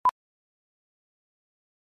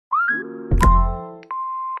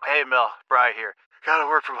Hey, Mel. Bri here. Gotta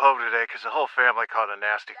work from home today because the whole family caught a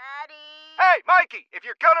nasty... Daddy! Hey, Mikey! If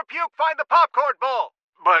you're gonna puke, find the popcorn bowl!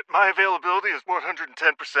 But my availability is 110%.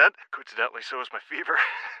 Coincidentally, so is my fever.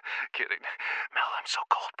 Kidding. Mel, I'm so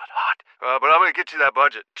cold but hot. But I'm gonna get you that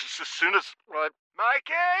budget just as soon as...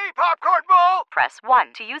 Mikey! Popcorn bowl! Press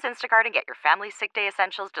 1 to use Instacart and get your family's sick day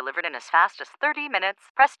essentials delivered in as fast as 30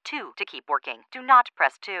 minutes. Press 2 to keep working. Do not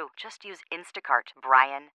press 2. Just use Instacart,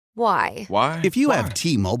 Brian. Why? If you have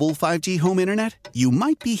T-Mobile 5G home internet, you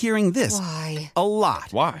might be hearing this Why? a lot.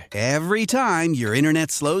 Why? Every time your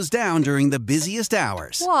internet slows down during the busiest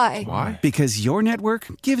hours. Why? Because your network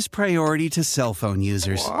gives priority to cell phone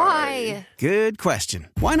users. Why? Good question.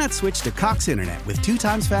 Why not switch to Cox Internet with 2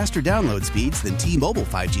 times faster download speeds than T-Mobile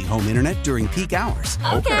 5G home internet during peak hours?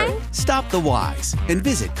 Okay. Stop the whys and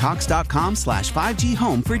visit cox.com/5G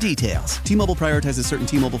home for details. T-Mobile prioritizes certain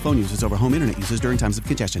T-Mobile phone users over home internet users during times of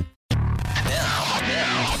congestion.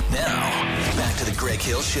 Now, back to the Greg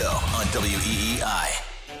Hill Show on WEEI.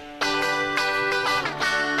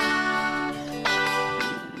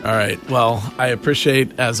 All right. Well, I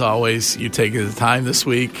appreciate, as always, you taking the time this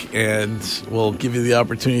week, and we'll give you the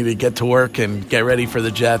opportunity to get to work and get ready for the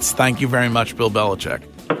Jets. Thank you very much, Bill Belichick.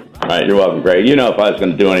 All right, you're welcome, Greg. If I was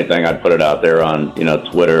going to do anything, I'd put it out there on,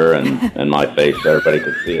 Twitter and my face so everybody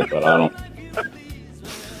could see it, but I don't.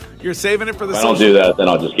 You're saving it for the If I don't do that, then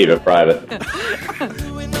I'll just keep it private.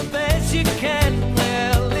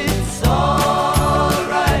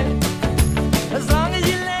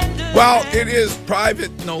 Well, it is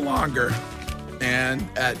private no longer. And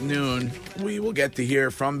at noon, we will get to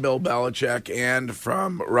hear from Bill Belichick and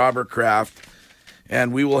from Robert Kraft.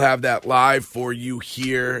 And we will have that live for you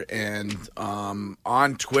here and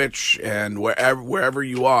on Twitch and wherever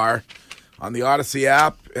you are. On the Odyssey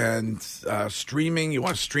app and streaming. You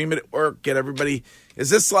want to stream it at work, get everybody. Is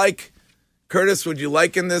this like, Curtis, would you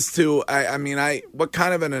liken this to, what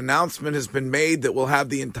kind of an announcement has been made that will have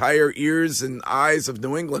the entire ears and eyes of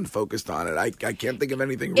New England focused on it? I can't think of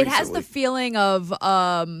anything recently. It has the feeling of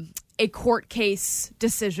a court case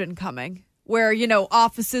decision coming. Where,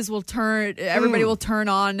 offices will everybody will turn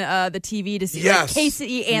on the TV to see like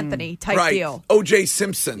Casey Anthony type deal. O.J.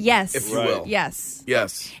 Simpson, yes, if you will. Yes.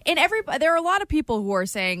 And there are a lot of people who are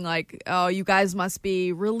saying, like, oh, you guys must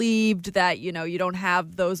be relieved that, you don't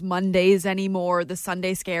have those Mondays anymore, the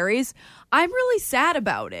Sunday scaries. I'm really sad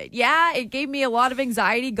about it. Yeah, it gave me a lot of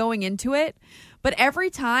anxiety going into it. But every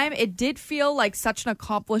time, it did feel like such an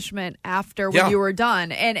accomplishment after when you were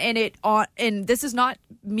done. And this is not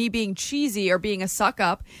me being cheesy or being a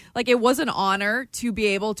suck-up. Like, it was an honor to be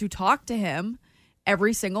able to talk to him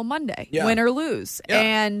every single Monday, win or lose. Yeah.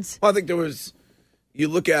 And I think you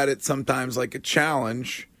look at it sometimes like a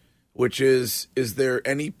challenge, which is there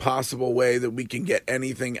any possible way that we can get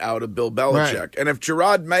anything out of Bill Belichick? Right. And if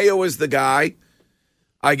Gerard Mayo is the guy,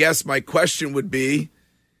 I guess my question would be,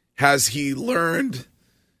 has he learned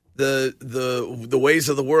the ways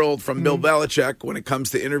of the world from Bill Belichick when it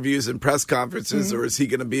comes to interviews and press conferences, or is he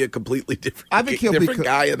going to be a completely different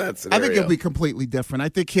guy in that scenario? I think he'll be completely different. I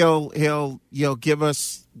think he'll give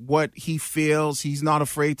us what he feels. He's not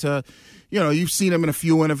afraid to, you've seen him in a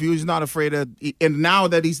few interviews. He's not afraid of, and now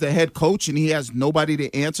that he's the head coach and he has nobody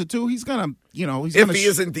to answer to, he's gonna, if he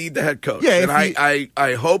is indeed the head coach. Yeah, and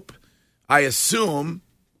I assume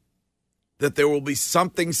that there will be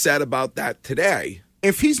something said about that today.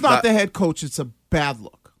 If he's not the head coach, it's a bad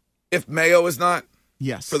look. If Mayo is not?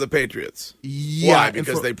 Yes. For the Patriots? Yeah. Why?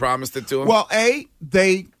 Because they promised it to him? Well,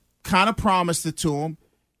 they kind of promised it to him.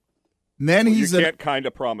 And then you can't kind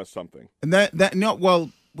of promise something. And yeah,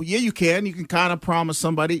 you can. You can kind of promise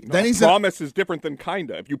somebody. No, then promise is different than kind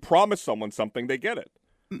of. If you promise someone something, they get it.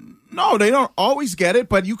 No, they don't always get it,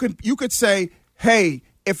 but you could say, hey,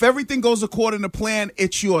 if everything goes according to plan,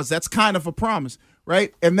 it's yours. That's kind of a promise,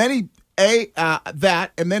 right? And then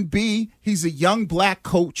that, and then B, he's a young black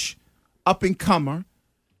coach, up and comer.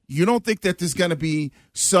 You don't think that there's going to be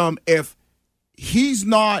if he's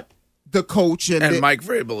not the coach and Mike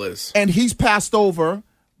Vrabel is, and he's passed over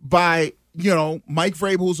by Mike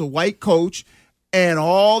Vrabel, who's a white coach, and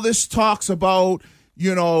all this talks about.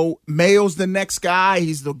 Mayo's the next guy.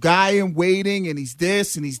 He's the guy in waiting, and he's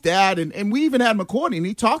this, and he's that. And we even had McCourty, and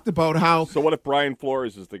he talked about how... So what if Brian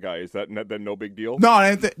Flores is the guy? Is that then no big deal?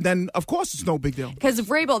 No, then of course it's no big deal. Because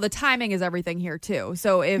Vrabel, the timing is everything here, too.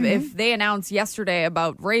 So if they announced yesterday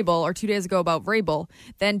about Vrabel, or 2 days ago about Vrabel,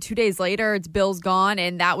 then 2 days later, it's Bill's gone,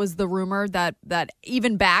 and that was the rumor that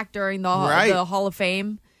even back during the Hall of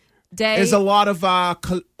Fame day... There's a lot of,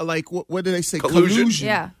 what did they say? Collusion.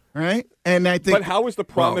 Yeah. right? And I think. But how is the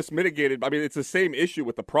promise mitigated? I mean, it's the same issue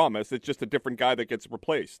with the promise. It's just a different guy that gets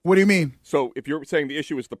replaced. What do you mean? So if you're saying the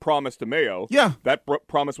issue is the promise to Mayo, that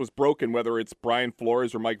promise was broken, whether it's Brian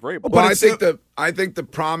Flores or Mike Vrabel. Well, I think the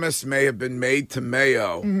promise may have been made to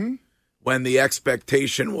Mayo when the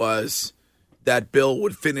expectation was that Bill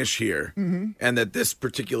would finish here and that this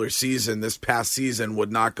particular season, this past season,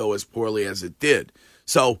 would not go as poorly as it did.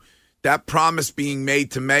 So that promise being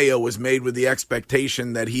made to Mayo was made with the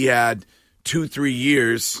expectation that he had 2-3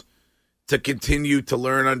 years to continue to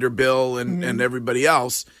learn under Bill and everybody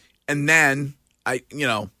else. And then,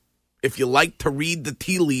 if you like to read the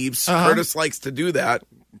tea leaves, Curtis likes to do that.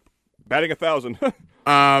 Batting 1,000.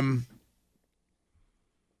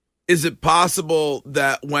 Is it possible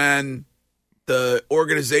that when the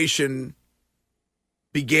organization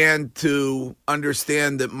began to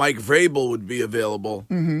understand that Mike Vrabel would be available,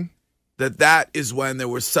 that is when there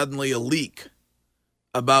was suddenly a leak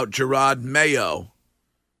about Gerard Mayo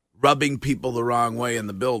rubbing people the wrong way in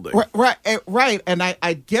the building? Right. And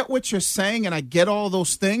I get what you're saying, and I get all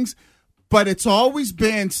those things, but it's always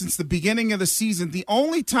been, since the beginning of the season, the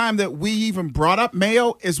only time that we even brought up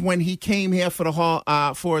Mayo is when he came here for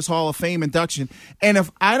for his Hall of Fame induction. And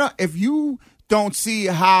if you don't see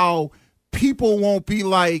how people won't be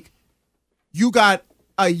like, you got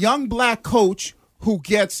a young black coach who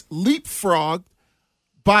gets leapfrogged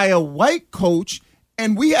by a white coach,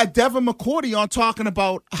 and we had Devin McCourty on talking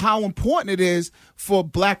about how important it is for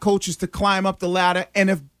black coaches to climb up the ladder. And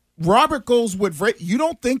if Robert goes with you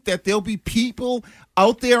don't think that there'll be people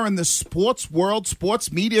out there in the sports world,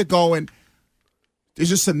 sports media going, it's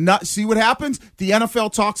just a nut. See what happens? The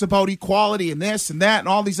NFL talks about equality and this and that and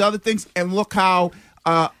all these other things, and look how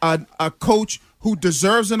a coach who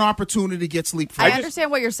deserves an opportunity gets leapfrogged. I understand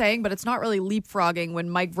what you're saying, but it's not really leapfrogging when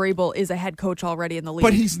Mike Vrabel is a head coach already in the league.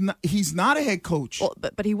 But he's not a head coach. Well,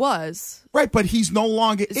 but he was. Right, but he's no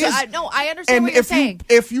longer is. I understand what you're saying.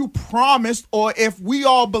 If you promised, or if we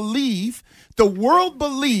all believe, the world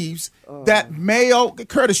believes that Mayo,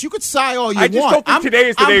 Curtis, you could sigh all you want. I just don't think today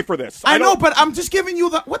is the day for this. I know, but I'm just giving you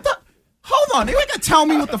what the. Hold on, you ain't gonna tell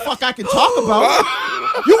me what the fuck I can talk about.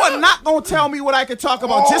 You are not gonna tell me what I can talk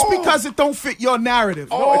about just because it don't fit your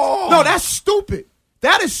narrative. No, that's stupid.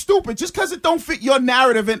 That is stupid. Just because it don't fit your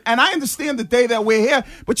narrative, and I understand the day that we're here,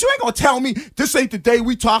 but you ain't gonna tell me this ain't the day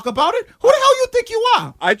we talk about it. Who the hell you think you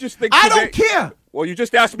are? I just think I don't care. Well, you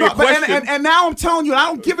just asked me a question. And now I'm telling you, I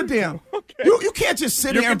don't give a damn. Okay. You can't just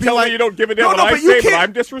sit here and be like, you don't give a damn what I say, but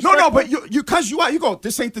I'm disrespectful. No, but you go,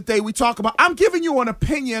 this ain't the day we talk about. I'm giving you an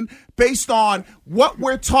opinion based on what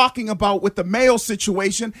we're talking about with the Mayo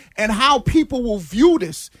situation and how people will view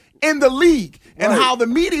this in the league and how the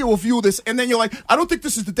media will view this. And then you're like, I don't think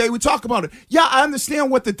this is the day we talk about it. Yeah, I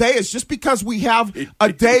understand what the day is. Just because we have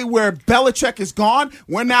a day where Belichick is gone,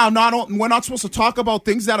 we're not supposed to talk about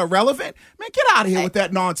things that are relevant. Man, get out of here with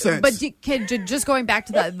that nonsense. But just going back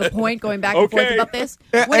to the point, going back and forth about this.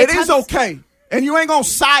 It is okay. And you ain't going to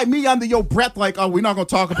sigh me under your breath like, oh, we're not going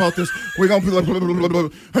to talk about this. We're going to be like, blah, blah, blah, blah.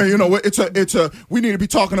 Hey, you know what? We need to be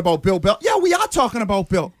talking about Bill Bell. Yeah, we are talking about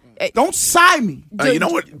Bill. Don't sigh me. You know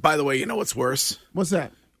what? By the way, you know what's worse? What's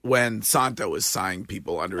that? When Santo is sighing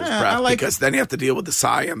people under his breath, because then you have to deal with the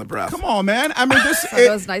sigh and the breath. Come on, man. I mean,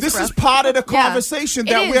 this is part of the conversation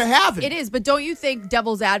that we're having. It is, but don't you think,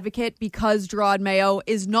 devil's advocate, because Gerard Mayo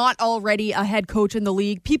is not already a head coach in the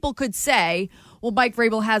league, people could say, well, Mike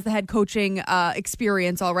Vrabel has the head coaching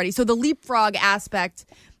experience already. So the leapfrog aspect,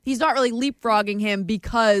 he's not really leapfrogging him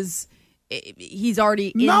because he's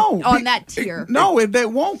already on that tier. No, they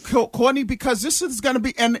won't, Courtney, because this is going to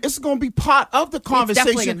be, and it's going to be part of the conversation.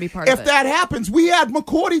 It's definitely going to be part of it. If that happens, we had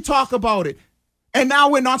McCourty talk about it, and now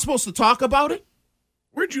we're not supposed to talk about it?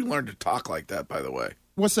 Where'd you learn to talk like that, by the way?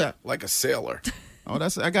 What's that? Like a sailor.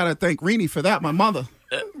 I got to thank Reenie for that, my mother.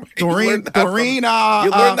 Doreen,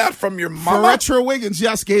 you learned that from your mama? Retro Wiggins,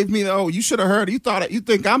 yes, gave me you should have heard. You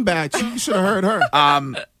think I'm bad. You should have heard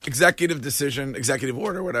her. Executive decision, executive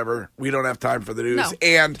order, whatever. We don't have time for the news. No.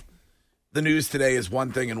 And the news today is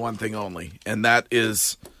one thing and one thing only, and that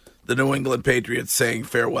is the New England Patriots saying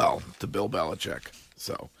farewell to Bill Belichick.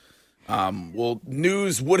 So,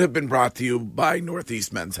 news would have been brought to you by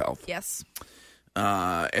Northeast Men's Health. Yes.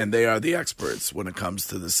 And they are the experts when it comes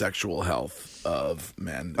to the sexual health of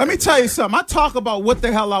men. Let me tell you something. I talk about what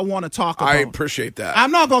the hell I want to talk about. I appreciate that.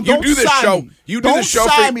 I'm not going to do this show. You do the show. Don't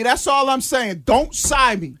sigh me. That's all I'm saying. Don't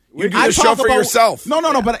sigh me. You do the show for yourself.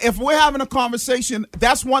 No. But if we're having a conversation,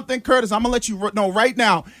 that's one thing, Curtis. I'm going to let you know right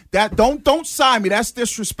now that don't sigh me. That's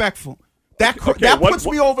disrespectful. That puts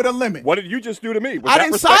me over the limit. What did you just do to me? I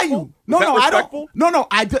didn't sigh you. No, I don't. No,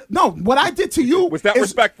 I did. No, what I did to you was that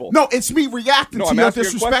respectful? No, it's me reacting to your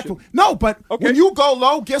disrespectful. No, but when you go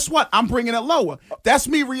low, guess what? I'm bringing it lower. That's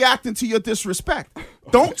me reacting to your disrespect.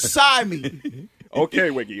 Don't sigh me.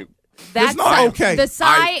 Okay, Wiggy. That's not okay. The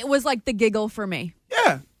sigh was like the giggle for me.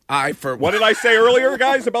 Yeah. What did I say earlier,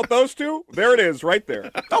 guys, about those two? There it is, right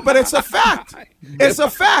there. No, but it's a fact. It's a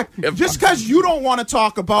fact. Just because you don't want to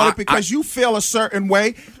talk about it because you feel a certain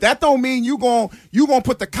way, that don't mean you gonna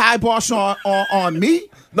put the kibosh on me.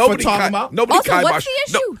 Nobody what's the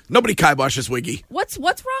issue? Nobody kiboshes Wiggy. What's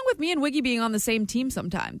wrong with me and Wiggy being on the same team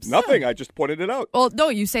sometimes? Nothing. I just pointed it out. Well, no,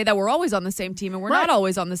 you say that we're always on the same team, and we're not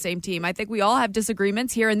always on the same team. I think we all have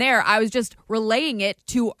disagreements here and there. I was just relaying it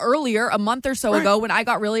to earlier, a month or so ago, when I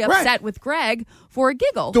got really upset with Greg for a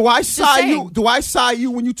giggle. Do I sigh you? Do I sigh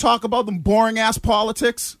you when you talk about them boring ass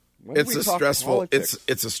politics? It's a stressful.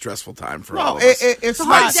 It's a stressful time for all of us. It's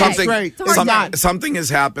not something has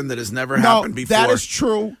happened that has never happened before. That is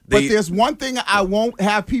true. But there's one thing I won't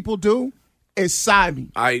have people do is sigh me.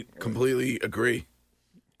 I completely agree.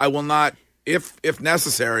 I will not, if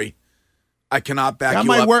necessary. I cannot back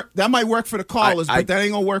you up. That might work for the callers, but that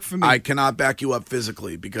ain't gonna work for me. I cannot back you up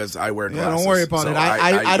physically because I wear glasses. Don't worry about it.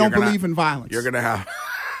 I don't believe in violence. You're gonna have.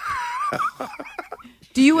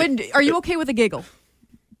 Are you okay with a giggle?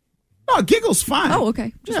 No, a giggle's fine. Oh,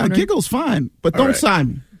 okay. A giggle's fine, but don't sign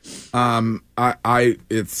me. I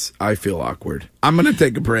feel awkward. I'm gonna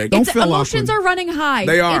take a break. Emotions are running high.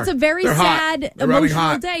 They are. It's a very sad,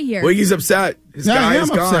 emotional day here. Wiggy's upset. His guy is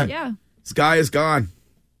gone. Upset. Yeah. His guy is gone.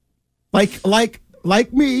 Like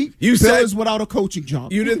me, you Bill said is without a coaching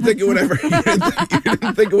job. You didn't think it would ever. You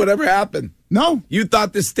didn't think it would ever happen. No, you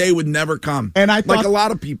thought this day would never come. And I thought, like a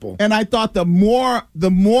lot of people. And I thought the more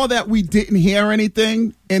that we didn't hear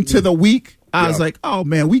anything into the week, I was like, oh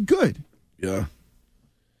man, we good. Yeah.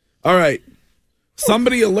 All right.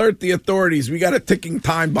 Somebody alert the authorities. We got a ticking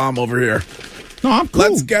time bomb over here. No, I'm cool.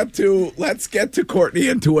 Let's get to Courtney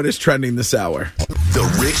and to what is trending this hour. The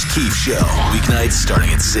Rich Keefe Show, weeknights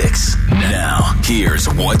starting at 6. Now, here's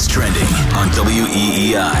what's trending on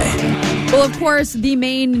WEEI. Well, of course, the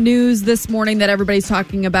main news this morning that everybody's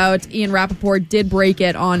talking about, Ian Rappaport did break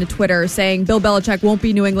it on Twitter, saying Bill Belichick won't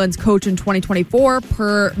be New England's coach in 2024,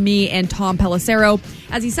 per me and Tom Pelissero,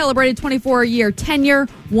 as he celebrated 24-year tenure.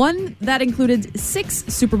 One that included 6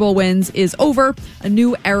 Super Bowl wins is over. A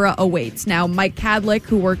new era awaits. Now, Mike Kadlick,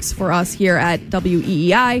 who works for us here at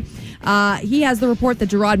WEEI, he has the report that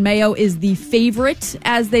Gerard Mayo is the favorite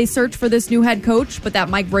as they search for this new head coach, but that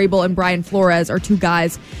Mike Vrabel and Brian Flores are 2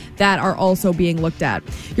 guys that are also being looked at.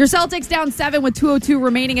 Your Celtics down 7 with 2:02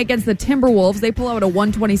 remaining against the Timberwolves. They pull out a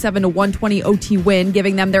 127-120 OT win,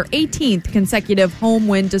 giving them their 18th consecutive home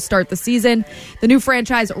win to start the season. The new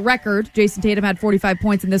franchise record, Jason Tatum had 45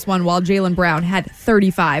 points in this one, while Jaylen Brown had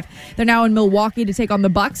 35. They're now in Milwaukee to take on the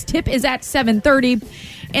Bucks. Tip is at 7:30.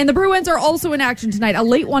 And the Bruins are also in action tonight. A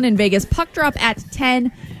late one in Vegas. Puck drop at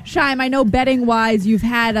 10. Shime, I know betting-wise you've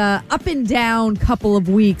had a up and down couple of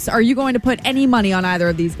weeks. Are you going to put any money on either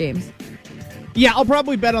of these games? Yeah, I'll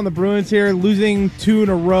probably bet on the Bruins here. Losing 2 in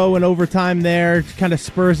a row in overtime there kind of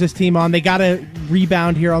spurs this team on. They got to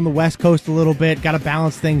rebound here on the West Coast a little bit. Got to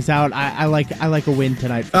balance things out. I like a win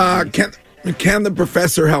tonight. Can the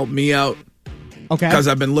professor help me out? Okay. Because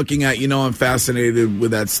I've been looking at, I'm fascinated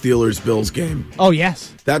with that Steelers-Bills game. Oh,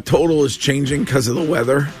 yes. That total is changing because of the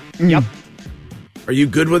weather. Yep. Are you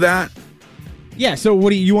good with that? Yeah, so what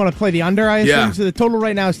do you want to play the under, I assume? Yeah. So the total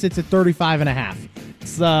right now sits at 35.5.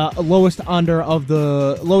 It's the lowest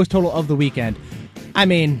total of the weekend. I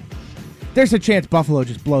mean, there's a chance Buffalo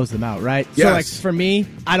just blows them out, right? Yes. So, for me,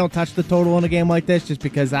 I don't touch the total in a game like this just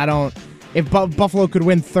because I don't. If Buffalo could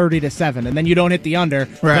win 30-7, and then you don't hit the under,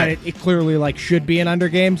 right. But it clearly should be an under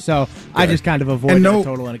game. So I just kind of avoid the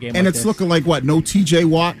total in a game. And like it's looking like what? No TJ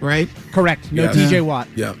Watt, right? Correct. No TJ Watt.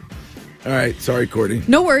 Yeah. All right. Sorry, Courtney.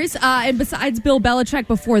 No worries. And besides Bill Belichick,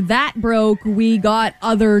 before that broke, we got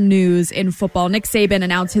other news in football. Nick Saban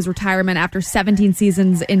announced his retirement after 17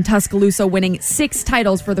 seasons in Tuscaloosa, winning 6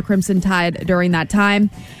 titles for the Crimson Tide during that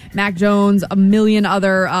time. Mac Jones, a million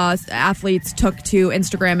other athletes took to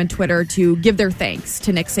Instagram and Twitter to give their thanks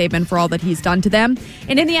to Nick Saban for all that he's done to them.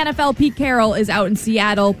 And in the NFL, Pete Carroll is out in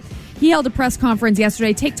Seattle. He held a press conference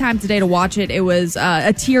yesterday. Take time today to watch it. It was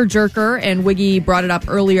a tear-jerker, and Wiggy brought it up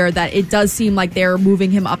earlier that it does seem like they're moving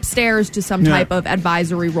him upstairs to some type of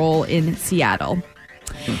advisory role in Seattle.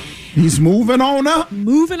 He's moving on up.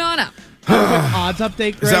 Moving on up. Odds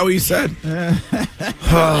update, Greg? Is that what you said?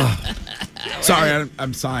 Sorry,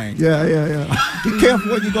 I'm sighing. Yeah. Be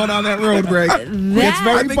careful when you go down that road, Greg. It's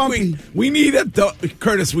very bumpy. We need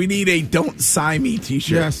Curtis, we need a Don't Sigh Me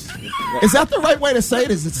t-shirt. Yes. Is that the right way to say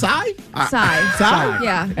it? Is it sigh? Sigh.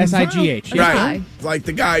 Yeah. S-I-G-H. Right. Sigh. Like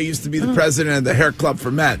the guy who used to be the president of the hair club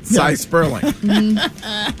for men, Cy Sperling. I'm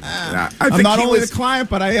not only the client,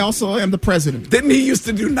 but I also am the president. Didn't he used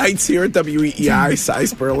to do nights here at WEEI, Cy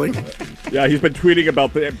Sperling? Yeah, he's been tweeting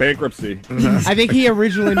about the bankruptcy. I think he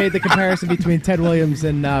originally made the comparison between Ted Williams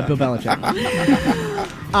and Bill Belichick.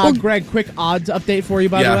 Greg, quick odds update for you,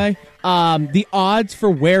 by the way. The odds for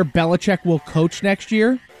where Belichick will coach next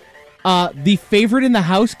year. The favorite in the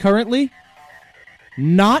house currently,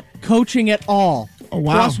 not coaching at all. Oh,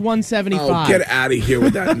 wow. Plus 175. Oh, get out of here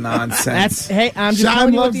with that nonsense. I'm just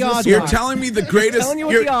telling you what the odds are. You're telling me the greatest. Telling you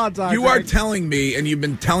what the odds are. You are telling me, and you've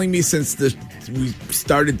been telling me since we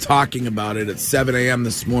started talking about it at 7 a.m.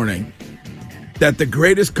 this morning, that the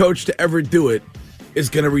greatest coach to ever do it is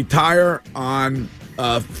going to retire on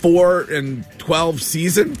 4-12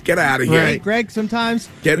 season. Get out of here, right, Greg. Sometimes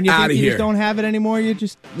when you think you just don't have it anymore, you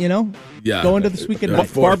just go into this weekend.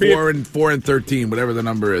 4-13, whatever the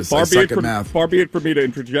number is. I suck at math. Far be it for me to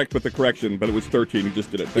interject with the correction, but it was 13. You just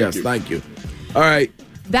did it. Thank you. All right.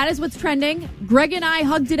 That is what's trending. Greg and I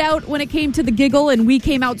hugged it out when it came to the giggle, and we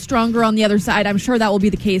came out stronger on the other side. I'm sure that will be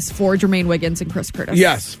the case for Jermaine Wiggins and Chris Curtis.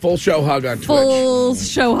 Yes, full show hug on Twitch. Full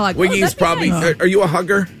show hug. Wiggy's probably. Nice. Are you a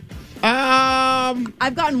hugger?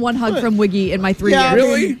 I've gotten one hug from Wiggy in my 3 years.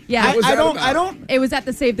 Really? Yeah, I don't. It was at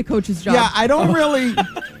the Save the Coach's job. Yeah, I don't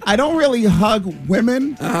really hug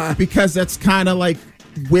women because that's kind of like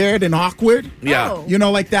weird and awkward. Yeah. Oh.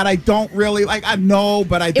 Like that I don't really like. I know,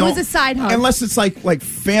 but I don't. It was a side hug. Unless it's like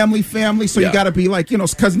family. So you got to be like,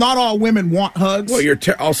 because not all women want hugs. Well, you're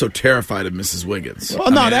also terrified of Mrs. Wiggins.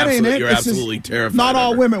 Well, no, that ain't it. You're absolutely terrified. Not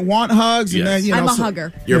all women want hugs. Yes. And then, I'm a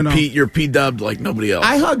hugger. You're P-dubbed like nobody else.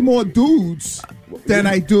 I hug more dudes than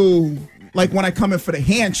I do like when I come in for the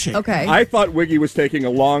handshake. Okay. I thought Wiggy was taking a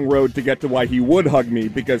long road to get to why he would hug me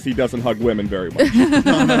because he doesn't hug women very much.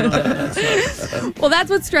 No. Well, that's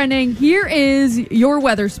what's trending. Here is your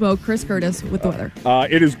weather smoke. Chris Curtis with the weather.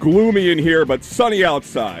 It is gloomy in here, but sunny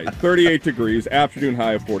outside. 38 degrees, afternoon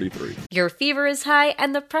high of 43. Your fever is high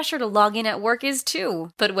and the pressure to log in at work is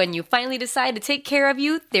too. But when you finally decide to take care of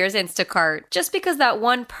you, there's Instacart. Just because that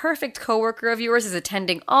one perfect coworker of yours is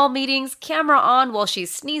attending all meetings, camera on while she's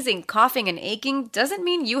sneezing, coughing, and aching doesn't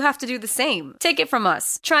mean you have to do the same. Take it from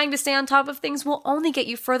us. Trying to stay on top of things will only get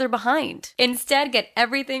you further behind. Instead, get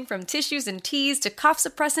everything from tissues and teas to cough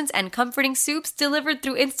suppressants and comforting soups delivered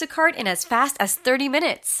through Instacart in as fast as 30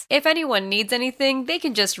 minutes. If anyone needs anything, they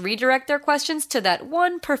can just redirect their questions to that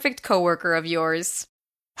one perfect coworker of yours.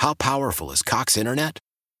 How powerful is Cox Internet?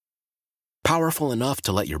 Powerful enough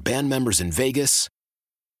to let your band members in Vegas,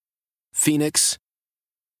 Phoenix,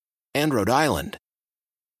 and Rhode Island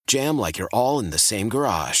jam like you're all in the same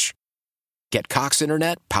garage. Get Cox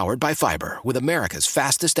Internet powered by fiber with America's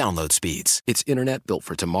fastest download speeds. It's internet built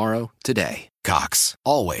for tomorrow, today. Cox,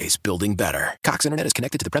 always building better. Cox Internet is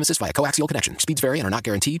connected to the premises via coaxial connection. Speeds vary and are not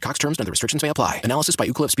guaranteed. Cox terms and other restrictions may apply. Analysis by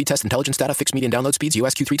Ookla of Speed Test Intelligence Data. Fixed median download speeds.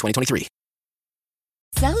 US Q3 2023.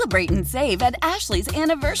 Celebrate and save at Ashley's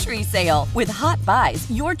Anniversary Sale. With Hot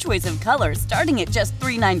Buys, your choice of colors starting at just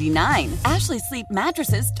 $3.99. Ashley Sleep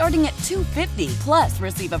mattresses starting at $2.50. Plus,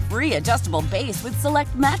 receive a free adjustable base with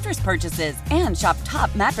select mattress purchases. And shop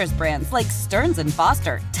top mattress brands like Stearns &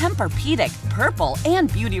 Foster, Tempur-Pedic, Purple, and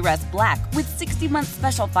Beautyrest Black with 60-month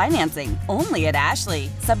special financing. Only at Ashley.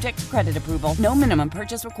 Subject to credit approval. No minimum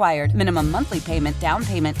purchase required. Minimum monthly payment, down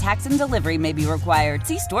payment, tax, and delivery may be required.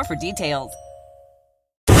 See store for details.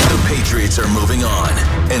 Patriots are moving on,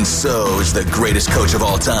 and so is the greatest coach of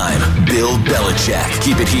all time, Bill Belichick.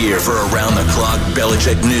 Keep it here for around-the-clock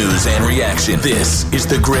Belichick news and reaction. This is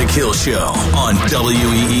the Greg Hill Show on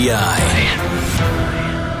WEEI.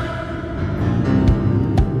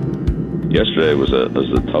 Yesterday was a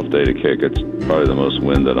tough day to kick. It's probably the most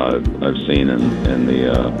wind that I've seen in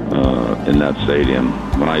that stadium.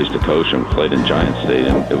 When I used to coach and played in Giant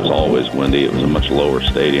Stadium, it was always windy. It was a much lower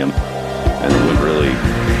stadium, and the wind really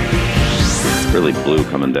blew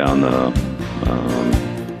coming down the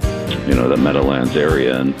Meadowlands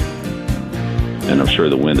area, and I'm sure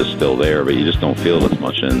the wind is still there, but you just don't feel it as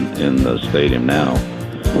much in the stadium now.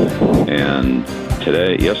 And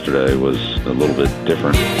yesterday was a little bit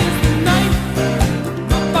different.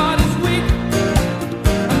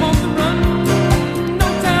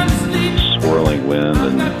 Swirling wind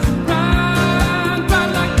and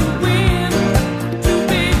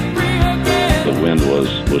the wind was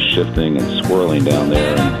shifting and swirling down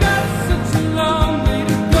there.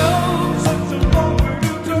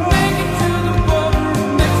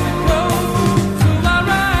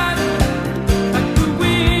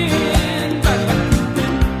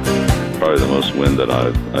 wind that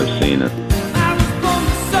I've seen. And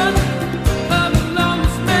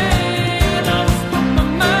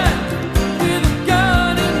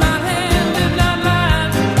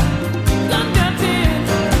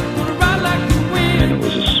it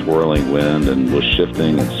was a swirling wind and was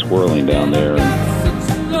shifting and swirling down there.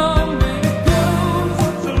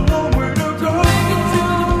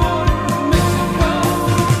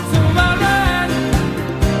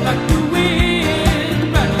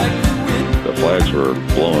 Flags were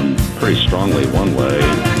blowing pretty strongly one way,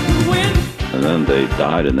 and then they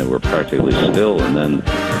died and they were practically still, and then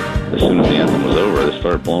as soon as the anthem was over, they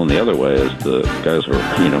started blowing the other way as the guys were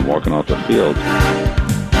walking off the field.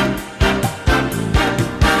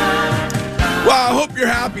 Well, I hope you're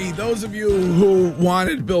happy. Those of you who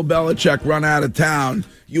wanted Bill Belichick run out of town,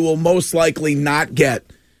 you will most likely not get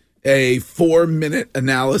a 4-minute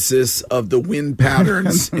analysis of the wind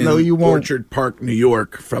patterns in Orchard Park, New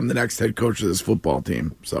York, from the next head coach of this football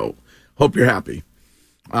team. So, hope you're happy.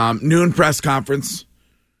 Noon press conference.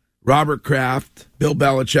 Robert Kraft, Bill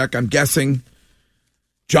Belichick, I'm guessing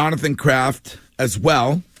Jonathan Kraft as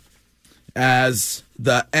well, as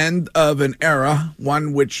the end of an era,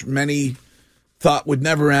 one which many thought would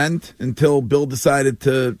never end until Bill decided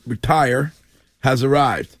to retire, has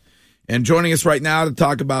arrived. And joining us right now to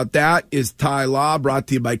talk about that is Ty Law, brought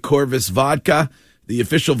to you by Corvus Vodka, the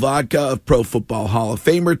official vodka of Pro Football Hall of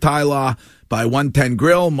Famer. Ty Law by 110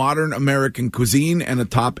 Grill, modern American cuisine, and a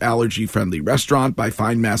top allergy-friendly restaurant. By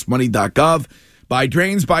findmassmoney.gov. By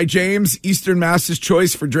Drains by James, Eastern Mass's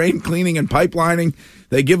choice for drain cleaning and pipelining.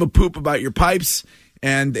 They give a poop about your pipes.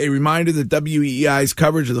 And a reminder that WEEI's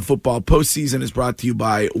coverage of the football postseason is brought to you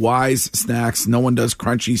by Wise Snacks. No one does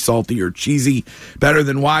crunchy, salty, or cheesy better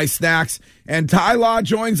than Wise Snacks. And Ty Law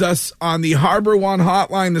joins us on the Harbor One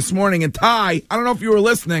hotline this morning. And Ty, I don't know if you were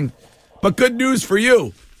listening, but good news for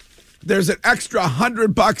you. There's an extra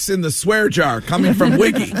 $100 in the swear jar coming from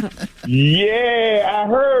Wiggy. Yeah, I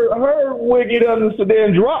heard Wiggy done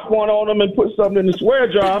drop one on them and put something in the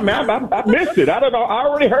swear jar. Man, I missed it. I don't know. I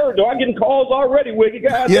already heard, though. I'm getting calls already, Wiggy.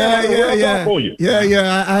 Guys,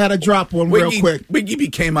 Yeah. I had to drop one real quick. Wiggy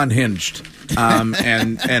became unhinged,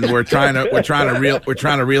 and we're trying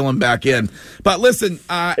to reel him back in. But listen,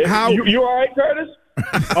 how you all right, Curtis?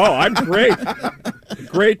 Oh, I'm great.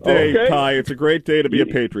 Great day, okay. Ty. It's a great day to be a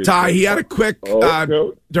Patriot. Ty, he had a quick,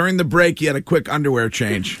 during the break, he had a quick underwear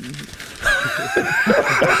change.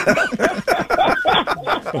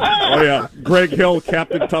 Oh, yeah. Greg Hill,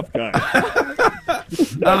 Captain Tough Guy.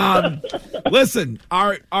 Listen,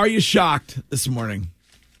 are you shocked this morning?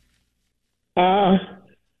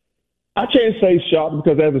 I can't say shocked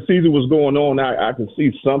because as the season was going on, I could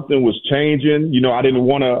see something was changing. I didn't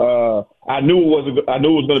want to. I knew it was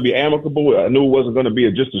going to be amicable. I knew it wasn't going to be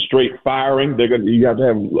just a straight firing. You have to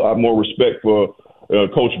have a lot more respect for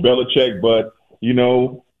Coach Belichick. But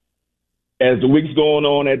as the week's going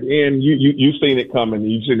on, at the end, you seen it coming.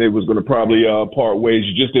 You seen it was going to probably part ways.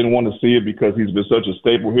 You just didn't want to see it because he's been such a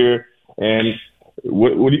staple here. And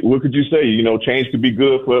what could you say? Change could be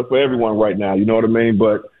good for everyone right now. You know what I mean?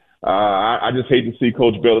 But I just hate to see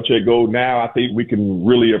Coach Belichick go. Now I think we can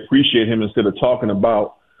really appreciate him instead of talking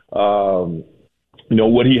about,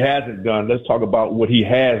 what he hasn't done. Let's talk about what he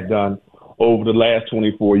has done over the last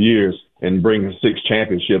 24 years and bringing 6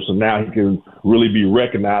 championships. And now he can really be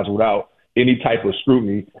recognized without any type of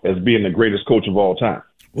scrutiny as being the greatest coach of all time.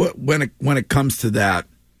 When it comes to that,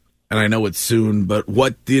 and I know it's soon, but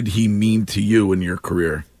what did he mean to you in your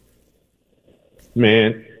career?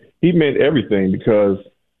 Man, he meant everything because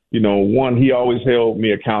one, he always held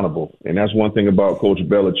me accountable. And that's one thing about Coach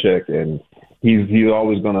Belichick. And he's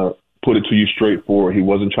always going to put it to you straightforward. He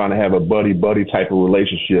wasn't trying to have a buddy-buddy type of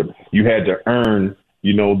relationship. You had to earn,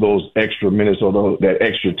 those extra minutes or that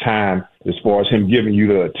extra time as far as him giving you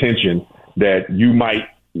the attention that you might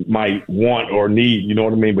want or need, you know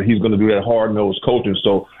what I mean? But he's going to do that hard-nosed coaching.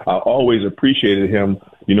 So I always appreciated him,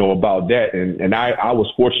 about that. And I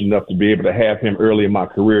was fortunate enough to be able to have him early in my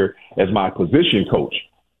career as my position coach.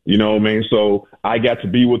 You know what I mean? So I got to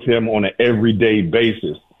be with him on an everyday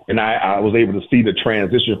basis. And I was able to see the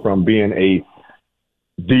transition from being a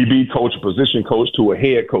DB coach, position coach, to a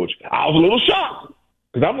head coach. I was a little shocked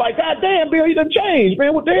because I'm like, God damn, Bill, he done changed,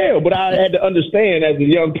 man. What the hell? But I had to understand as a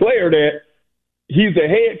young player that he's a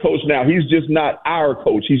head coach now. He's just not our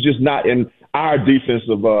coach. He's just not in our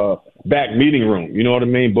defensive back meeting room. You know what I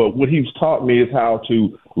mean? But what he's taught me is how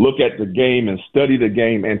to look at the game and study the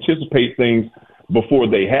game, anticipate things before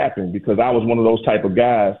they happen, because I was one of those type of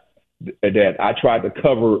guys that I tried to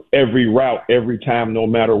cover every route every time, no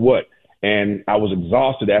matter what. And I was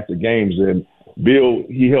exhausted after games. And Bill,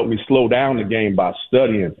 he helped me slow down the game by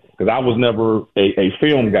studying, because I was never a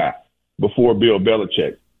film guy before Bill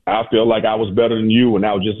Belichick. I felt like I was better than you, and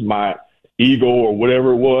that was just my ego or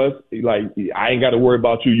whatever it was. Like, I ain't got to worry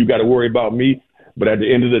about you. You got to worry about me. But at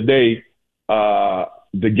the end of the day,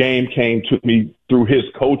 the game came to me through his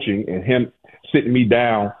coaching and him sitting me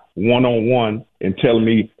down one-on-one and telling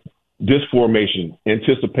me this formation,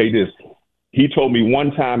 anticipate this. He told me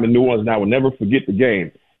one time in New Orleans, and I will never forget the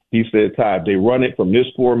game. He said, Ty, if they run it from this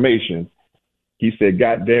formation, he said,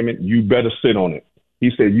 God damn it, you better sit on it. He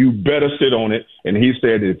said, you better sit on it. And he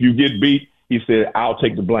said, if you get beat, he said, I'll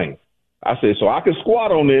take the blame. I said, so I can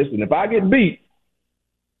squat on this, and if I get beat,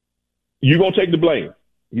 you're going to take the blame.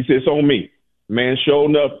 He said, it's on me. Man, sure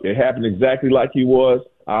enough, it happened exactly like he was.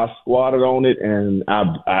 I squatted on it, and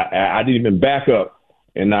I didn't even back up,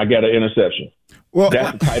 and I got an interception. Well,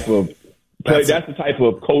 that's the type of play. That's the type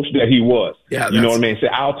of coach that he was. Yeah, you know what I mean? Say,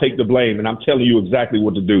 I'll take the blame, and I'm telling you exactly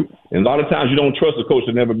what to do. And a lot of times you don't trust a coach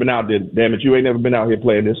that's never been out there. Damn it, you ain't never been out here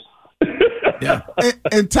playing this. Yeah.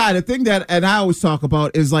 And Ty, the thing that, and I always talk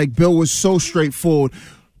about, is like Bill was so straightforward.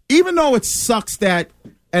 Even though it sucks that,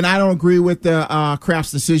 and I don't agree with the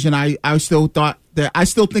Kraft's decision, I still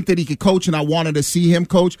think that he could coach, and I wanted to see him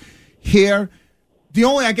coach here. The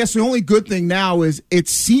only good thing now is it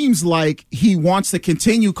seems like he wants to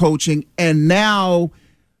continue coaching, and now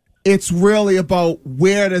it's really about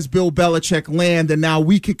where does Bill Belichick land, and now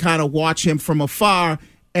we could kind of watch him from afar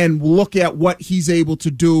and look at what he's able to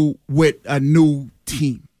do with a new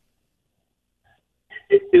team.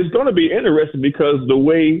 It's going to be interesting because the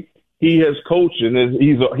way he has coached, and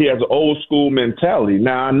he has an old school mentality.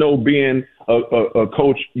 Now, I know being a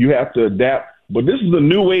coach, you have to adapt, but this is the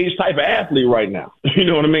new age type of athlete right now. You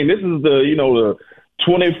know what I mean? This is the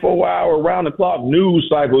 24-hour round-the-clock news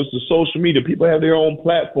cycle. It's the social media. People have their own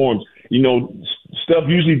platforms. Stuff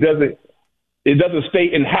usually doesn't stay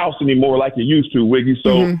in-house anymore like it used to, Wiggy.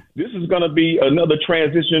 So This is going to be another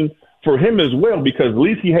transition for him as well, because at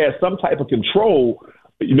least he has some type of control,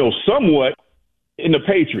 somewhat, in the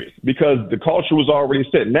Patriots, because the culture was already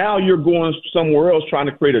set. Now you're going somewhere else trying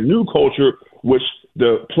to create a new culture, which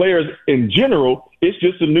the players in general, it's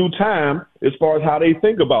just a new time as far as how they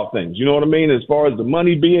think about things. You know what I mean? As far as the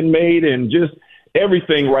money being made and just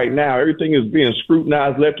everything right now, everything is being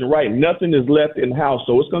scrutinized left and right. Nothing is left in-house.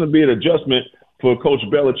 So it's going to be an adjustment for Coach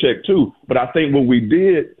Belichick too. But I think what we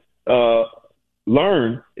did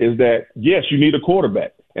learn is that, yes, you need a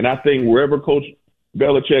quarterback. And I think wherever Coach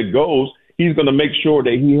Belichick goes, he's going to make sure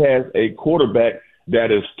that he has a quarterback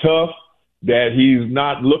that is tough, that he's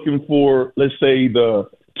not looking for, let's say, the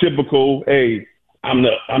typical, hey, I'm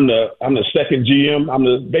the second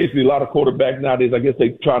GM. Basically a lot of quarterbacks nowadays, I guess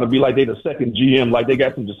they trying to be like they the second GM, like they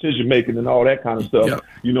got some decision making and all that kind of stuff. Yep.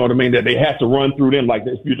 You know what I mean? That they have to run through them like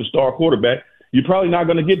this. If you're the star quarterback, you're probably not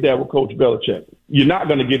going to get that with Coach Belichick. You're not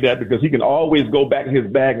going to get that because he can always go back in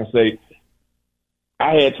his bag and say,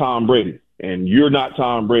 I had Tom Brady and you're not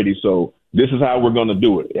Tom Brady, so this is how we're going to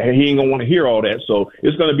do it. And he ain't going to want to hear all that. So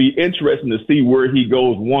it's going to be interesting to see where he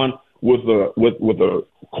goes, one, with a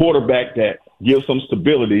quarterback that gives some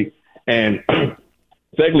stability, and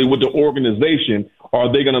secondly, with the organization,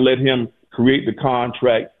 are they going to let him create the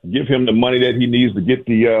contract, give him the money that he needs to get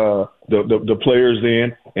the players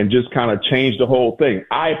in, and just kind of change the whole thing?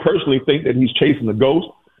 I personally think that he's chasing the ghost.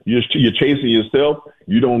 You're chasing yourself.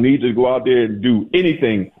 You don't need to go out there and do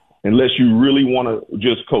anything unless you really want to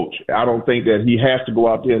just coach. I don't think that he has to go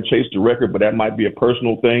out there and chase the record, but that might be a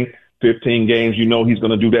personal thing. 15 games, he's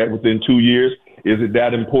going to do that within 2 years. Is it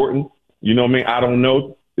that important? You know what I mean? I don't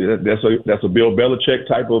know. That's a Bill Belichick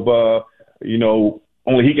type of,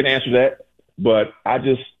 only he can answer that. But I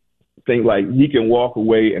just think like he can walk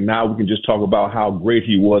away, and now we can just talk about how great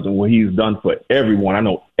he was and what he's done for everyone. I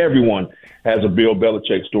know everyone has a Bill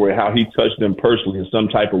Belichick story, how he touched them personally in some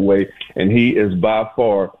type of way, and he is by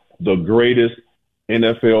far the greatest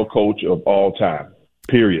NFL coach of all time,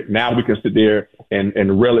 period. Now we can sit there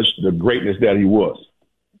and relish the greatness that he was.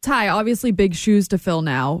 Ty, obviously big shoes to fill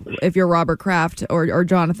now if you're Robert Kraft or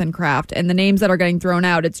Jonathan Kraft. And the names that are getting thrown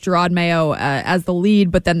out, it's Gerard Mayo as the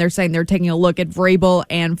lead, but then they're saying they're taking a look at Vrabel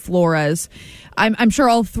and Flores. I'm sure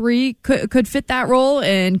all three could fit that role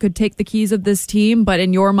and could take the keys of this team, but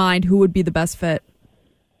in your mind, who would be the best fit?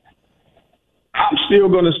 I'm still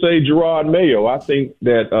going to say Gerard Mayo. I think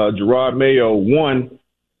that Gerard Mayo, one,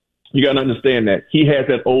 you got to understand that he has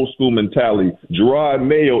that old school mentality. Gerard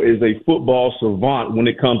Mayo is a football savant when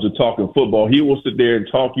it comes to talking football. He will sit there and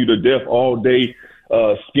talk you to death all day,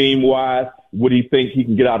 scheme-wise, what he thinks he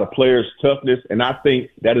can get out of players' toughness. And I think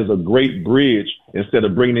that is a great bridge instead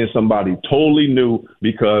of bringing in somebody totally new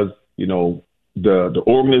because, the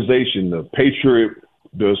organization,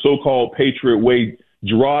 the so-called Patriot way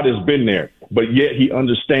Gerard has been there, but yet he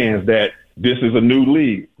understands that this is a new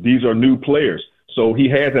league. These are new players. So he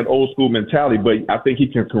has that old school mentality, but I think he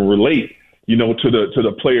can relate, to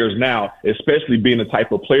the players now, especially being the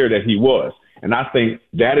type of player that he was. And I think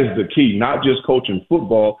that is the key, not just coaching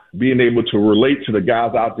football, being able to relate to the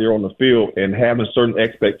guys out there on the field and having certain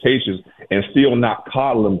expectations and still not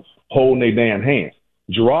coddling them, holding their damn hands.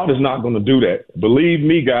 Gerard is not going to do that. Believe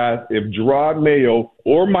me, guys, if Gerard Mayo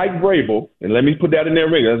or Mike Vrabel, and let me put that in there,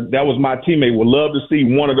 that was my teammate, would love to see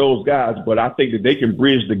one of those guys, but I think that they can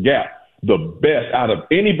bridge the gap the best out of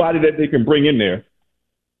anybody that they can bring in there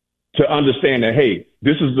to understand that, hey,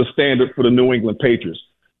 this is the standard for the New England Patriots.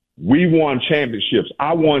 We won championships.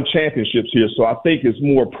 I won championships here, so I think it's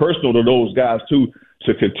more personal to those guys, too,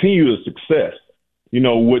 to continue the success,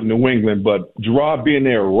 with New England. But Gerard being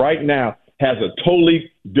there right now has a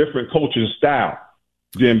totally different coaching style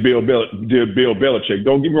than Bill Belichick.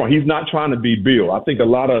 Don't get me wrong. He's not trying to be Bill. I think a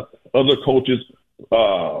lot of other coaches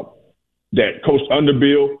that coached under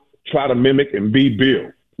Bill try to mimic and be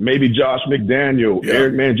Bill. Maybe Josh McDaniel,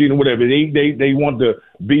 Eric Mangino, whatever. They want to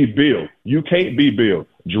be Bill. You can't be Bill.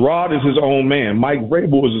 Gerard is his own man. Mike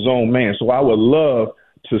Vrabel is his own man. So I would love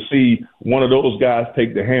to see one of those guys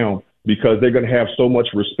take the helm because they're going to have so much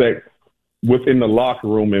respect within the locker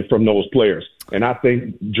room and from those players. And I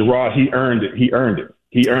think Gerard, he earned it. He earned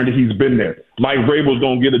it. He's been there. Mike Vrabel's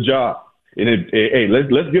going to get a job. And hey,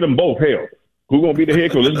 let's get them both. Hell, who's going to be the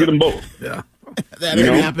head coach? Let's get them both. Yeah. That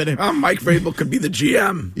ain't happening. Mike Vrabel could be the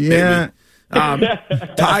GM. Yeah.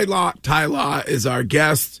 Ty Law is our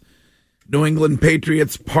guest. New England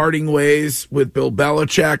Patriots parting ways with Bill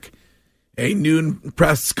Belichick. A noon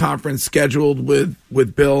press conference scheduled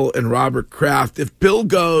with Bill and Robert Kraft. If Bill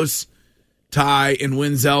goes, Ty, and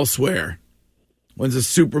wins elsewhere, wins a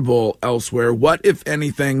Super Bowl elsewhere, what, if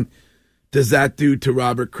anything, does that do to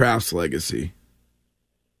Robert Kraft's legacy?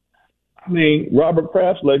 I mean, Robert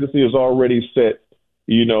Kraft's legacy is already set,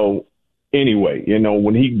 anyway.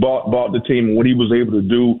 When he bought the team and what he was able to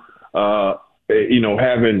do,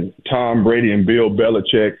 having Tom Brady and Bill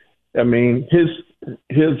Belichick, I mean,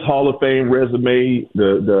 his Hall of Fame resume,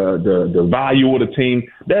 the value of the team,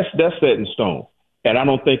 that's set in stone. And I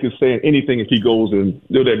don't think it's saying anything if he goes and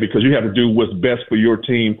do that because you have to do what's best for your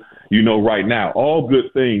team, right now. All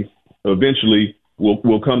good things eventually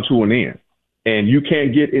will come to an end. And you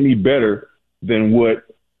can't get any better than what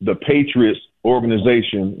the Patriots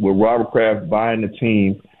organization with Robert Kraft buying the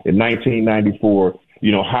team in 1994,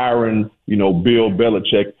 hiring, Bill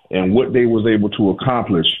Belichick and what they was able to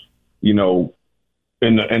accomplish, in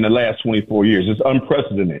the last 24 years. It's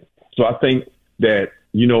unprecedented. So I think that,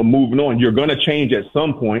 moving on, you're going to change at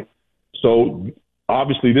some point. So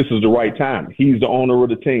obviously this is the right time. He's the owner of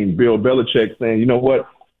the team. Bill Belichick saying, you know what?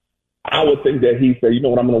 I would think that he said, I'm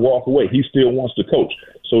going to walk away. He still wants to coach.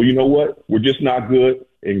 So you know what? We're just not good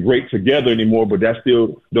and great together anymore, but that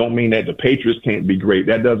still don't mean that the Patriots can't be great.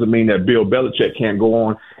 That doesn't mean that Bill Belichick can't go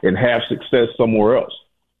on and have success somewhere else.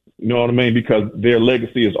 You know what I mean? Because their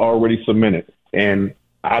legacy is already cemented. And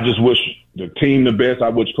I just wish the team the best. I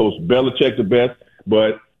wish Coach Belichick the best.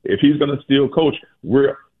 But if he's going to still coach, he's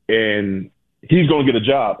going to get a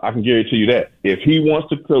job. I can guarantee you that. If he wants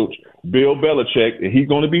to coach Bill Belichick, and he's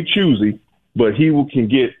going to be choosy, but he can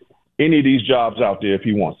get any of these jobs out there if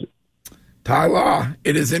he wants it. Ty Law,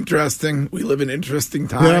 it is interesting. We live in interesting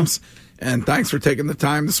times. Yeah. And thanks for taking the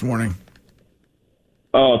time this morning.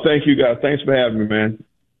 Oh, thank you, guys. Thanks for having me, man.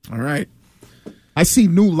 All right. I see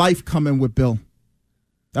new life coming with Bill.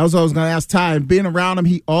 That was what I was going to ask Ty. And being around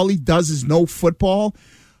him, all he does is know football.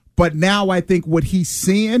 But now I think what he's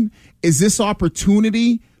seeing is this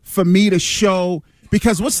opportunity for me to show,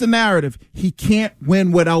 because what's the narrative? He can't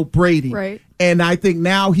win without Brady. Right. And I think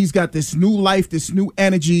now he's got this new life, this new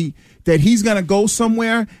energy that he's going to go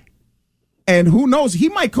somewhere. And who knows, he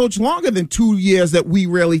might coach longer than 2 years that we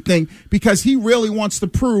really think, because he really wants to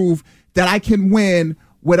prove that I can win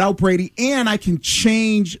without Brady and I can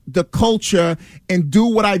change the culture and do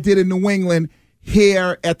what I did in New England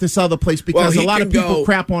here at this other place, because a lot of people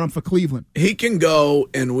crap on him for Cleveland. He can go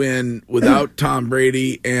and win without Tom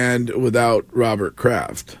Brady and without Robert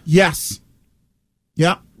Kraft. Yes.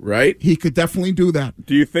 Yeah. Right? He could definitely do that.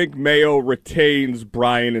 Do you think Mayo retains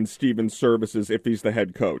Brian and Steven's services if he's the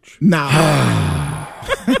head coach? Nah.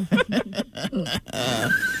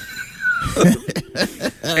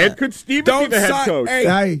 And could Steven be the head coach?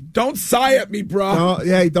 Hey, don't sigh at me, bro.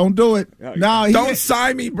 Don't do it. No, don't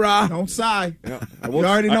sigh me, bro. Don't sigh. Yeah, you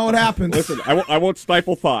already know what happens. Listen, I won't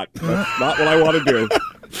stifle thought. That's not what I want to do.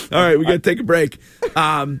 All right, we got to take a break.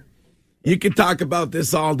 You can talk about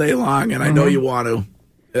this all day long, and I know you want to.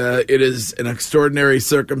 It is an extraordinary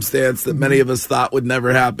circumstance that many of us thought would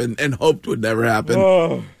never happen and hoped would never happen.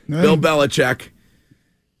 Bill Belichick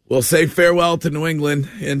will say farewell to New England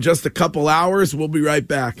in just a couple hours. We'll be right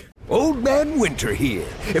back. Old Man Winter here.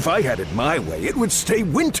 If I had it my way, it would stay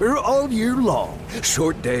winter all year long.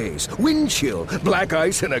 Short days, wind chill, black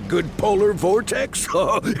ice, and a good polar vortex.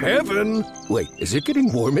 Oh, heaven. Wait, is it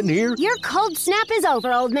getting warm in here? Your cold snap is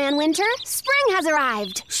over, Old Man Winter. Spring has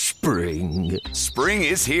arrived. Spring. Spring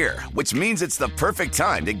is here, which means it's the perfect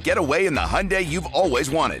time to get away in the Hyundai you've always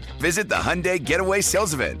wanted. Visit the Hyundai Getaway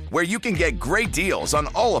Sales Event, where you can get great deals on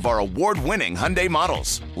all of our award-winning Hyundai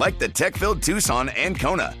models, like the tech-filled Tucson and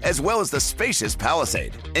Kona, as well as the spacious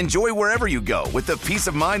Palisade. Enjoy wherever you go with the peace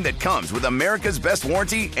of mind that comes with America's best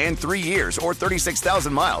warranty and 3 years or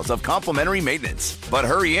 36,000 miles of complimentary maintenance. But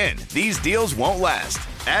hurry in, these deals won't last.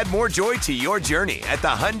 Add more joy to your journey at the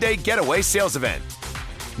Hyundai Getaway Sales Event.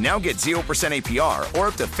 Now get 0% APR or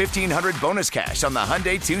up to $1,500 bonus cash on the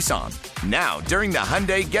Hyundai Tucson. Now, during the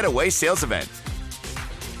Hyundai Getaway Sales Event.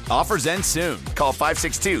 Offers end soon. Call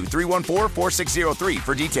 562-314-4603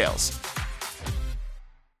 for details.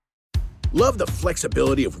 Love the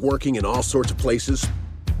flexibility of working in all sorts of places?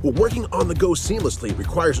 Well, working on the go seamlessly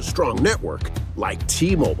requires a strong network like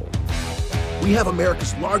T-Mobile. We have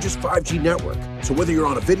America's largest 5G network, so whether you're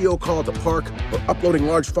on a video call at the park or uploading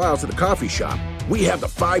large files at the coffee shop, we have the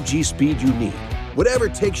 5G speed you need. Whatever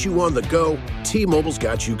takes you on the go, T-Mobile's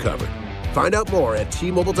got you covered. Find out more at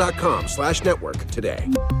T-Mobile.com/network today.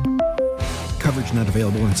 Coverage not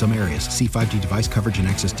available in some areas. See 5G device coverage and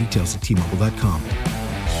access details at T-Mobile.com.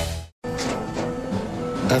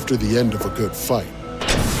 After the end of a good fight,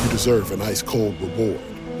 you deserve an ice-cold reward.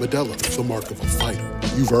 Modelo is the mark of a fighter.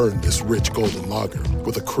 You've earned this rich golden lager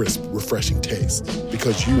with a crisp, refreshing taste.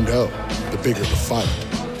 Because you know, the bigger the fight,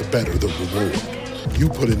 the better the reward. You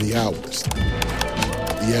put in the hours,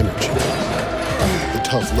 the energy, the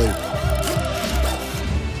tough labor.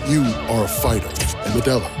 You are a fighter, and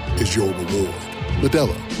Modelo is your reward.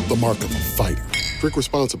 Modelo, the mark of a fighter. Drink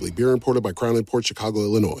responsibly. Beer imported by Crown Imports, Chicago,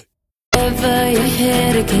 Illinois. Wherever you're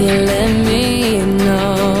headed, can you let me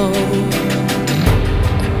know?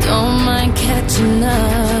 Don't mind catching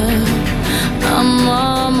up. I'm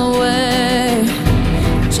on my way.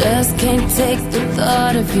 Just can't take the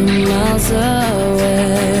thought of you miles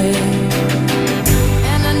away.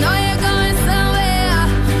 And I know you're going somewhere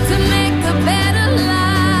to make a better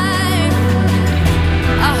life.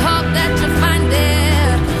 I hope that you find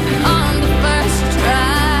it on the first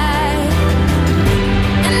try.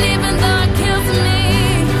 And even though it kills me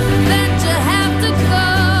that you have to go,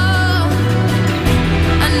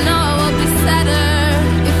 I know it will be sadder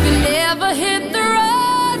if you never hit the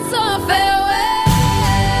road. So farewell.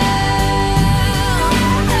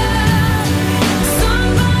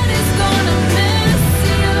 Somebody's gonna miss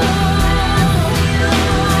you.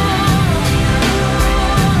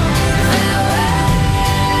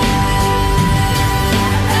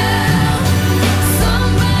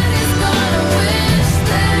 Somebody's gonna wish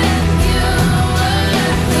that you were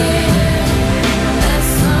here. That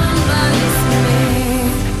somebody's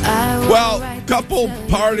me. Well, couple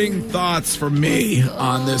parting thoughts from me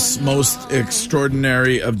on this most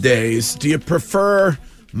extraordinary of days. Do you prefer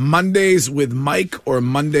Mondays with Mike or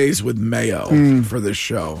Mondays with Mayo for this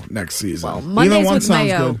show next season? Well, Mondays with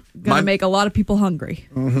Mayo gonna make a lot of people hungry.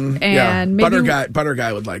 And maybe Butter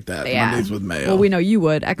guy would like that. Yeah. Mondays with Mayo. Well, we know you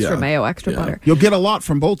would. Extra Yeah. mayo, extra butter. You'll get a lot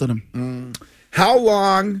from both of them. How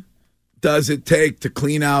long does it take to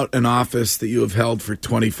clean out an office that you have held for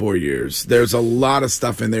 24 years? There's a lot of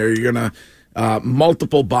stuff in there. You're going to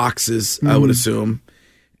multiple boxes, I would assume.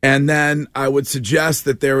 And then I would suggest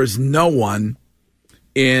that there is no one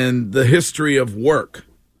in the history of work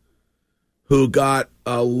who got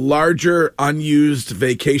a larger unused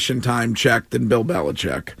vacation time check than Bill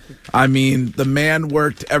Belichick. I mean, the man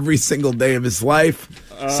worked every single day of his life.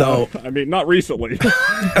 I mean, not recently.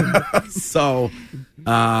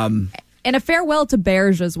 And a farewell to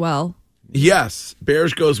Bears as well. Yes,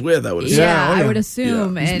 Bears goes with, I would assume. Yeah, I would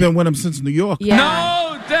assume. He's And- been with him since New York. Yeah.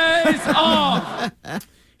 No days off.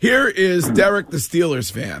 Here is Derek, the Steelers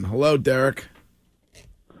fan. Hello, Derek.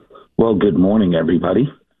 Well, good morning, everybody.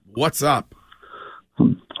 What's up?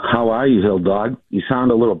 How are you, Hill Dog? You sound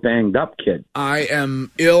a little banged up, kid. I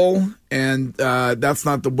am ill, and that's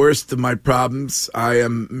not the worst of my problems. I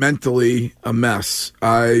am mentally a mess.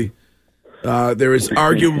 There is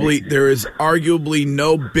arguably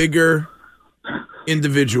no bigger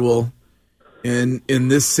individual in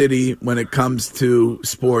this city when it comes to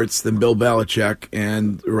sports than Bill Belichick,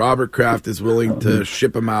 and Robert Kraft is willing to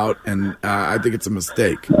ship him out, and I think it's a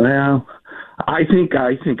mistake. Well, I think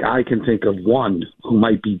I can think of one who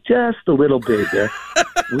might be just a little bigger,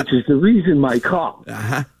 which is the reason my call.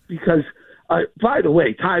 Because, by the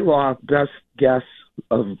way, Ty Law, best guest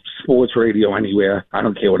of sports radio anywhere. I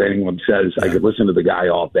don't care what anyone says. I could listen to the guy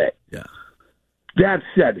all day. Yeah. That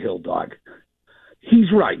said, Hill Dog,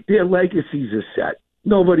 he's right. Their legacies are set.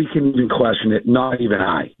 Nobody can even question it, not even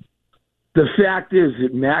I. The fact is,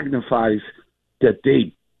 it magnifies that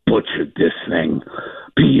they butchered this thing,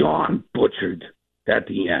 beyond butchered at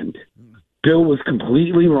the end. Bill was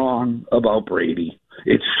completely wrong about Brady.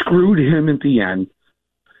 It screwed him at the end.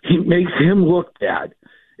 He makes him look bad.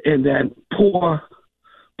 And then poor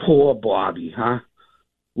Bobby, huh?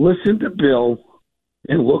 Listen to Bill,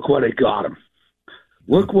 and look what it got him.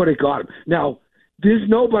 Look what it got him. Now, there's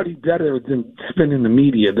nobody better than spinning the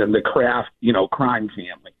media than the Kraft, crime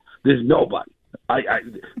family. There's nobody.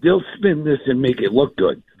 They'll spin this and make it look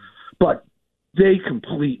good. But they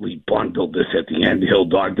completely bundled this at the end, Hill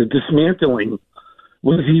Dog. The dismantling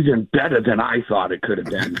was even better than I thought it could have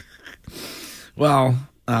been. Well,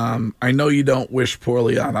 I know you don't wish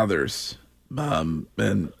poorly on others, and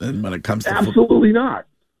when it comes to absolutely not.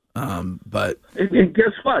 But and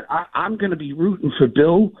guess what? I'm going to be rooting for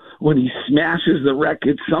Bill when he smashes the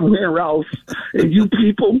record somewhere else, and you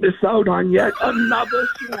people miss out on yet another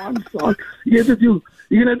swan song. You're going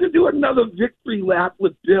to have to do another victory lap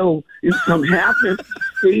with Bill in some half-empty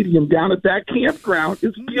stadium down at that campground.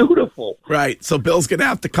 It's beautiful. Right. So Bill's going to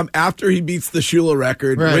have to come after he beats the Shula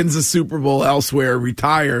record, wins the Super Bowl elsewhere,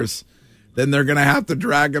 retires. Then they're going to have to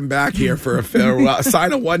drag him back here for a farewell,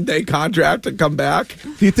 sign a one-day contract to come back.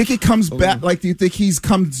 Do you think he comes back? Like, do you think he's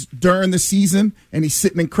comes during the season and he's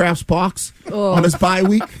sitting in Kraft's box on his bye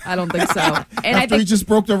week? I don't think so. And After he just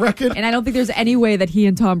broke the record? And I don't think there's any way that he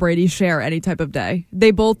and Tom Brady share any type of day.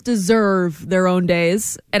 They both deserve their own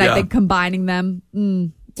days, and I think combining them.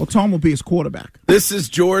 Well, Tom will be his quarterback. This is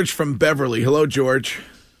George from Beverly. Hello, George.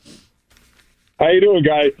 How you doing,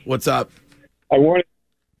 guys? What's up? I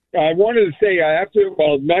wanted to say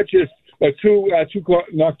not just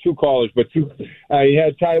not two callers, but two. You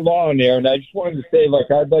had Ty Law in there, and I just wanted to say,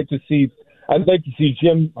 I'd like to see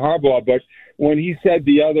Jim Harbaugh, but when he said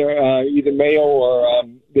the other, either Mayo or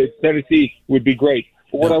the Tennessee would be great.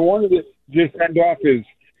 But what I wanted to just end off is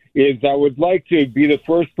I would like to be the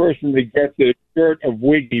first person to get the shirt of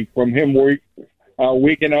Wiggy from him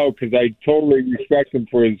weeking out, because I totally respect him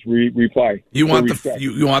for his reply. You want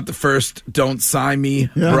the first "Don't Sigh Me"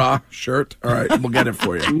 bra shirt? All right, we'll get it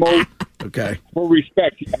for you. Okay. For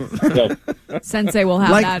respect. Sensei will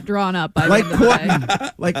have that drawn up by the end of the day.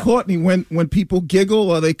 Like Courtney, when people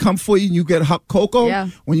giggle or they come for you, you get hot cocoa. Yeah.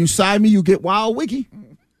 When you sigh me, you get wild Wiggy.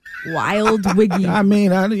 Wild Wiggy. I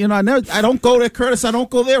mean, I don't go there, Curtis. I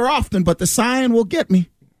don't go there often, but the sign will get me.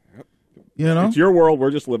 It's your world. We're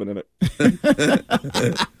just living in it.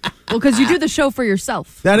 Well, because you do the show for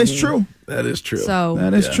yourself. That is true. That is true. So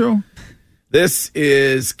that is true. This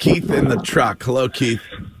is Keith in the truck. Hello, Keith.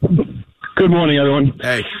 Good morning, everyone.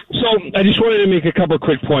 Hey. So I just wanted to make a couple of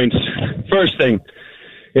quick points. First thing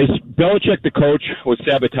is Belichick, the coach, was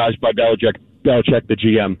sabotaged by Belichick, the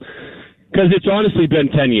GM. Because it's honestly been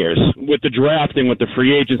 10 years with the drafting, with the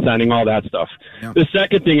free agent signing, all that stuff. Yeah. The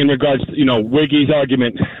second thing in regards to, Wiggy's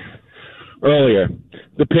argument earlier,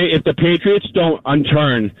 if the Patriots don't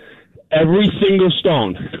unturn every single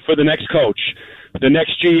stone for the next coach, the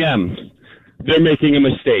next GM, they're making a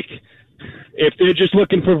mistake. If they're just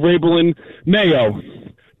looking for Vrabel and Mayo,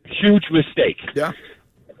 huge mistake. Yeah.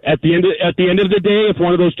 At the end of the day, if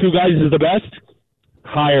one of those two guys is the best,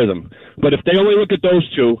 hire them. But if they only look at those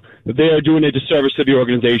two, they are doing a disservice to the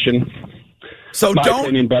organization. So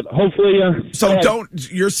but hopefully,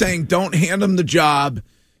 you're saying don't hand them the job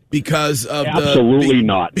because of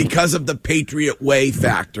not because of the Patriot way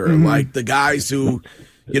factor, like the guys who,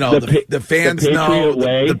 the fans know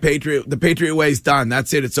the Patriot way's done.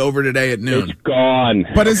 That's it. It's over today at noon. It's gone.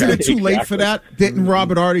 But isn't it too late for that? Didn't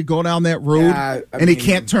Robert already go down that road and he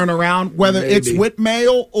can't turn around? Whether it's with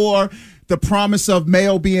Mayo or the promise of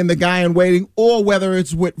Mayo being the guy in waiting, or whether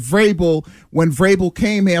it's with Vrabel when Vrabel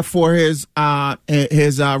came here for his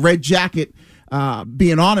red jacket,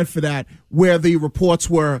 being honored for that, where the reports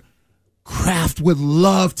were Kraft would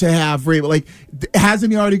love to have Vrabel. Like,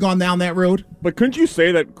 hasn't he already gone down that road? But couldn't you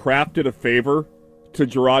say that Kraft did a favor to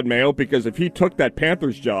Gerard Mayo? Because if he took that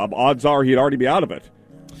Panthers job, odds are he'd already be out of it.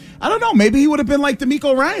 I don't know. Maybe he would have been like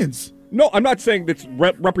DeMeco Ryans. No, I'm not saying that's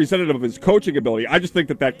representative of his coaching ability. I just think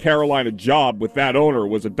that Carolina job with that owner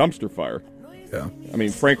was a dumpster fire. Yeah. I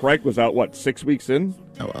mean, Frank Reich was out, 6 weeks in?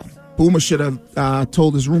 Oh, well. Boomer should have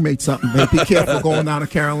told his roommate something. Hey, be careful going down to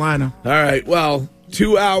Carolina. All right. Well,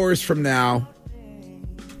 2 hours from now,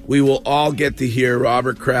 we will all get to hear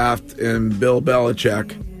Robert Kraft and Bill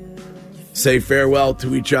Belichick say farewell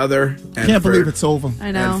to each other. And Can't believe it's over.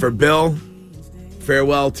 I know. And for Bill,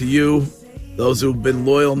 farewell to you, those who've been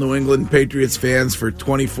loyal New England Patriots fans for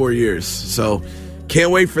 24 years. So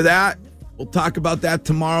can't wait for that. We'll talk about that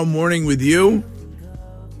tomorrow morning with you.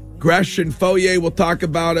 Gresh and Foyer will talk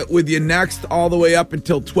about it with you next all the way up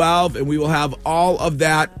until 12, and we will have all of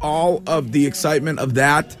that, all of the excitement of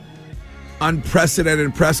that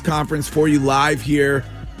unprecedented press conference for you live here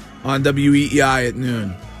on WEEI at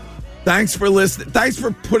noon. Thanks for listening. Thanks for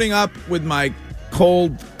putting up with my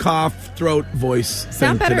cold, cough, throat, voice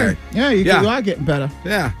Sound thing better. today. Yeah, you are getting better.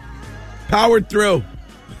 Yeah. Powered through.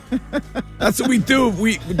 That's what we do.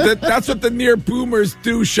 That's what the near boomers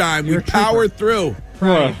do, Shine. We power through.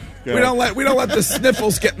 Right. We don't let the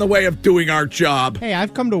sniffles get in the way of doing our job. Hey,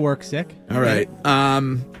 I've come to work sick. All right.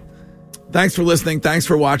 Thanks for listening. Thanks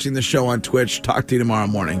for watching the show on Twitch. Talk to you tomorrow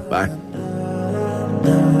morning. Bye.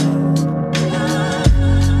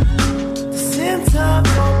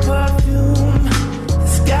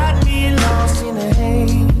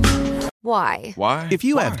 Why? Why? If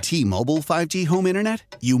you have T-Mobile 5G home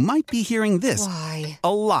internet, you might be hearing this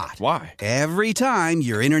a lot. Why? Every time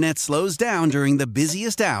your internet slows down during the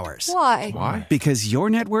busiest hours. Why? Because your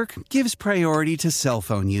network gives priority to cell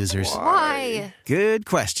phone users. Why? Good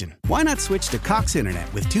question. Why not switch to Cox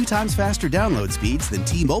Internet with 2 times faster download speeds than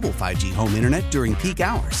T-Mobile 5G home internet during peak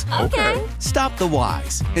hours? Okay. Stop the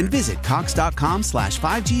whys and visit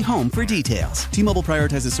cox.com/5G home for details. T-Mobile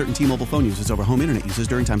prioritizes certain T-Mobile phone users over home internet users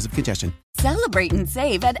during times of congestion. Celebrate and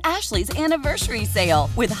save at Ashley's Anniversary Sale.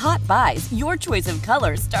 With Hot Buys, your choice of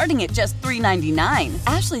colors starting at just $3.99.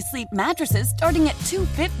 Ashley Sleep mattresses starting at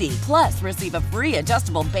 $2.50. Plus, receive a free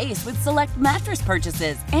adjustable base with select mattress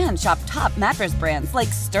purchases. And shop top mattress brands like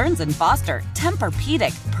Stearns & Foster,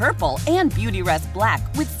 Tempur-Pedic, Purple, and Beautyrest Black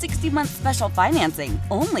with 60-month special financing.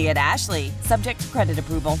 Only at Ashley. Subject to credit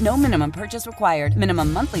approval. No minimum purchase required.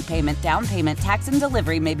 Minimum monthly payment, down payment, tax, and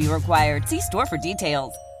delivery may be required. See store for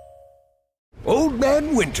details. Old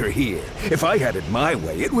Man Winter here. If I had it my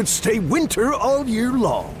way, it would stay winter all year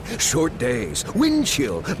long. Short days, wind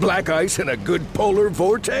chill, black ice, and a good polar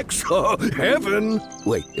vortex. Oh, heaven.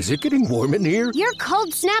 Wait, is it getting warm in here? Your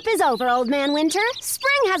cold snap is over, Old Man Winter.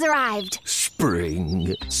 Spring has arrived.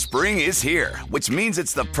 Spring. Spring is here, which means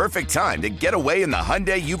it's the perfect time to get away in the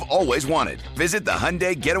Hyundai you've always wanted. Visit the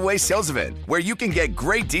Hyundai Getaway Sales Event, where you can get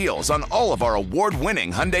great deals on all of our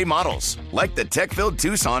award-winning Hyundai models, like the tech-filled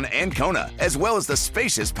Tucson and Kona, as well as the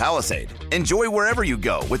spacious Palisade. Enjoy wherever you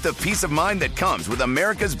go with the peace of mind that comes with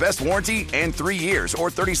America's best warranty and 3 years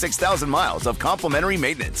or 36,000 miles of complimentary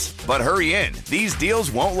maintenance. But hurry in, these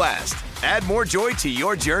deals won't last. Add more joy to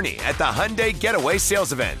your journey at the Hyundai Getaway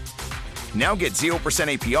Sales Event. Now get 0%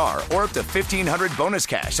 APR or up to $1,500 bonus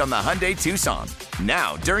cash on the Hyundai Tucson.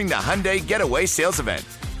 Now, during the Hyundai Getaway Sales Event.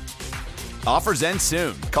 Offers end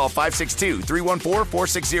soon. Call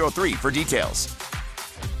 562-314-4603 for details.